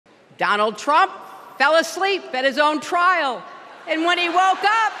Donald Trump fell asleep at his own trial, and when he woke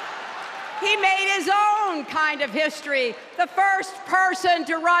up, he made his own kind of history, the first person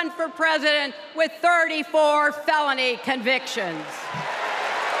to run for president with 34 felony convictions.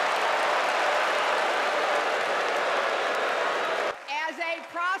 As a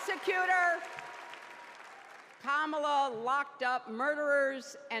prosecutor, Kamala locked up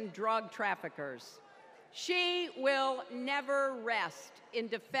murderers and drug traffickers. She will never rest in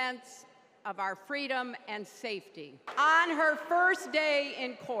defense of our freedom and safety. On her first day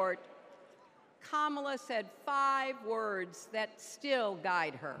in court, Kamala said 5 words that still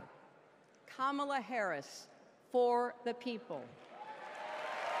guide her. Kamala Harris, for the people.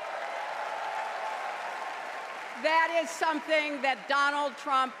 That is something that Donald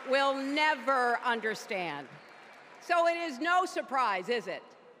Trump will never understand. So it is no surprise, is it,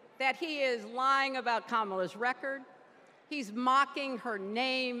 that he is lying about Kamala's record. He's mocking her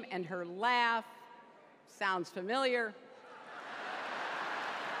name and her laugh. Sounds familiar.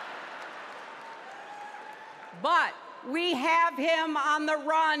 But we have him on the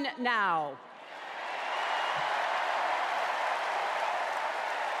run now.